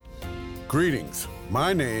Greetings.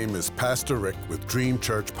 My name is Pastor Rick with Dream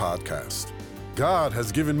Church Podcast. God has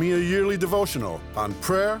given me a yearly devotional on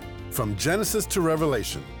prayer from Genesis to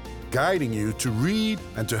Revelation, guiding you to read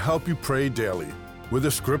and to help you pray daily, with a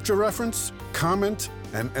scripture reference, comment,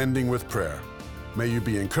 and ending with prayer. May you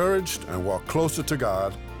be encouraged and walk closer to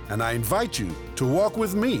God, and I invite you to walk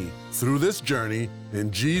with me through this journey.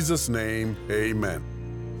 In Jesus' name, amen.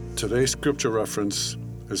 Today's scripture reference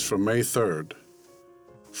is from May 3rd.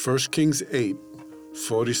 1 Kings 8,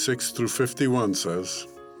 46 through 51 says,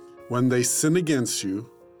 "When they sin against you,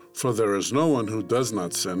 for there is no one who does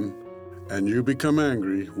not sin, and you become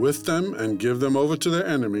angry with them and give them over to their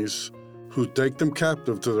enemies, who take them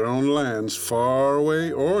captive to their own lands, far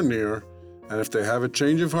away or near, and if they have a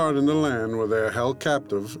change of heart in the land where they are held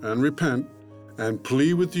captive, and repent, and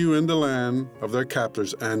plead with you in the land of their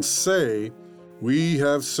captors, and say, 'We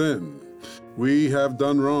have sinned, we have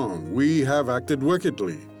done wrong, we have acted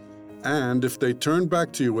wickedly,' and if they turn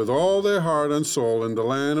back to you with all their heart and soul in the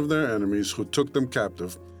land of their enemies who took them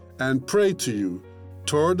captive, and pray to you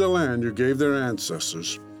toward the land you gave their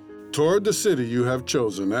ancestors, toward the city you have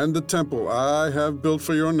chosen, and the temple I have built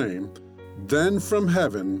for your name, then from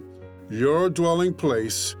heaven, your dwelling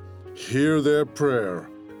place, hear their prayer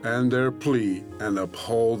and their plea, and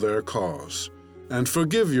uphold their cause, and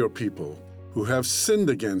forgive your people who have sinned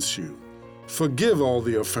against you. Forgive all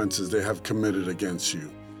the offenses they have committed against you,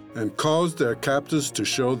 and cause their captors to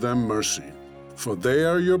show them mercy. For they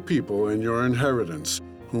are your people and your inheritance,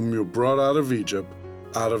 whom you brought out of Egypt,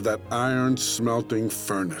 out of that iron smelting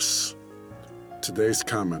furnace." Today's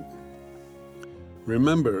comment.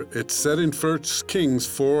 Remember, it said in 1 Kings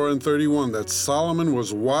 4 and 31 that Solomon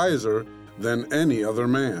was wiser than any other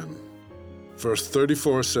man. Verse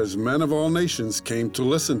 34 says, "Men of all nations came to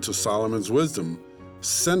listen to Solomon's wisdom,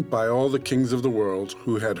 sent by all the kings of the world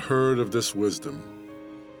who had heard of this wisdom."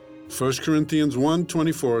 1 Corinthians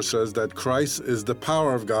 1:24 says that Christ is the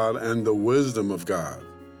power of God and the wisdom of God.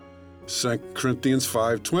 2 Corinthians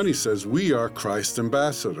 5:20 says we are Christ's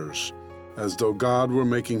ambassadors, as though God were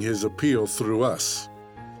making his appeal through us.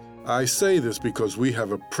 I say this because we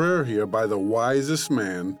have a prayer here by the wisest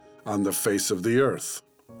man on the face of the earth.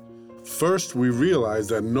 First, we realize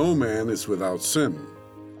that no man is without sin.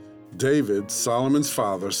 David, Solomon's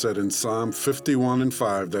father, said in Psalm 51 and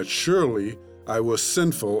 5 that surely I was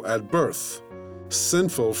sinful at birth,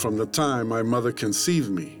 sinful from the time my mother conceived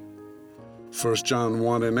me. 1 John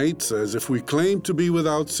 1 and 8 says, "If we claim to be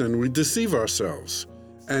without sin, we deceive ourselves,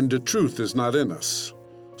 and the truth is not in us.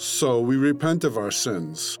 So we repent of our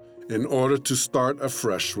sins in order to start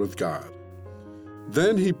afresh with God."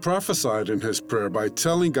 Then he prophesied in his prayer by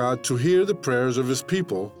telling God to hear the prayers of his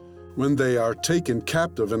people when they are taken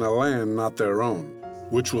captive in a land not their own,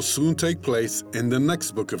 which will soon take place in the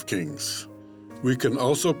next book of Kings. We can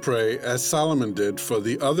also pray, as Solomon did, for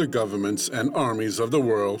the other governments and armies of the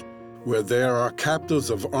world where there are captives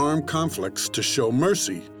of armed conflicts, to show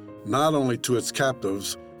mercy not only to its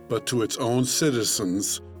captives, but to its own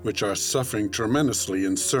citizens, which are suffering tremendously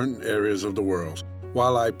in certain areas of the world.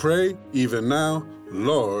 While I pray, even now,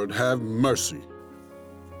 Lord, have mercy.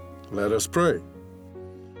 Let us pray.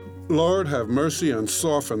 Lord, have mercy and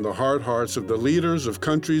soften the hard hearts of the leaders of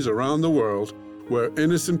countries around the world where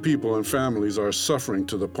innocent people and families are suffering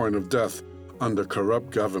to the point of death under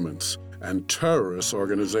corrupt governments and terrorist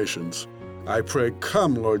organizations. I pray,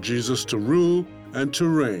 come, Lord Jesus, to rule and to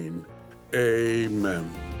reign. Amen.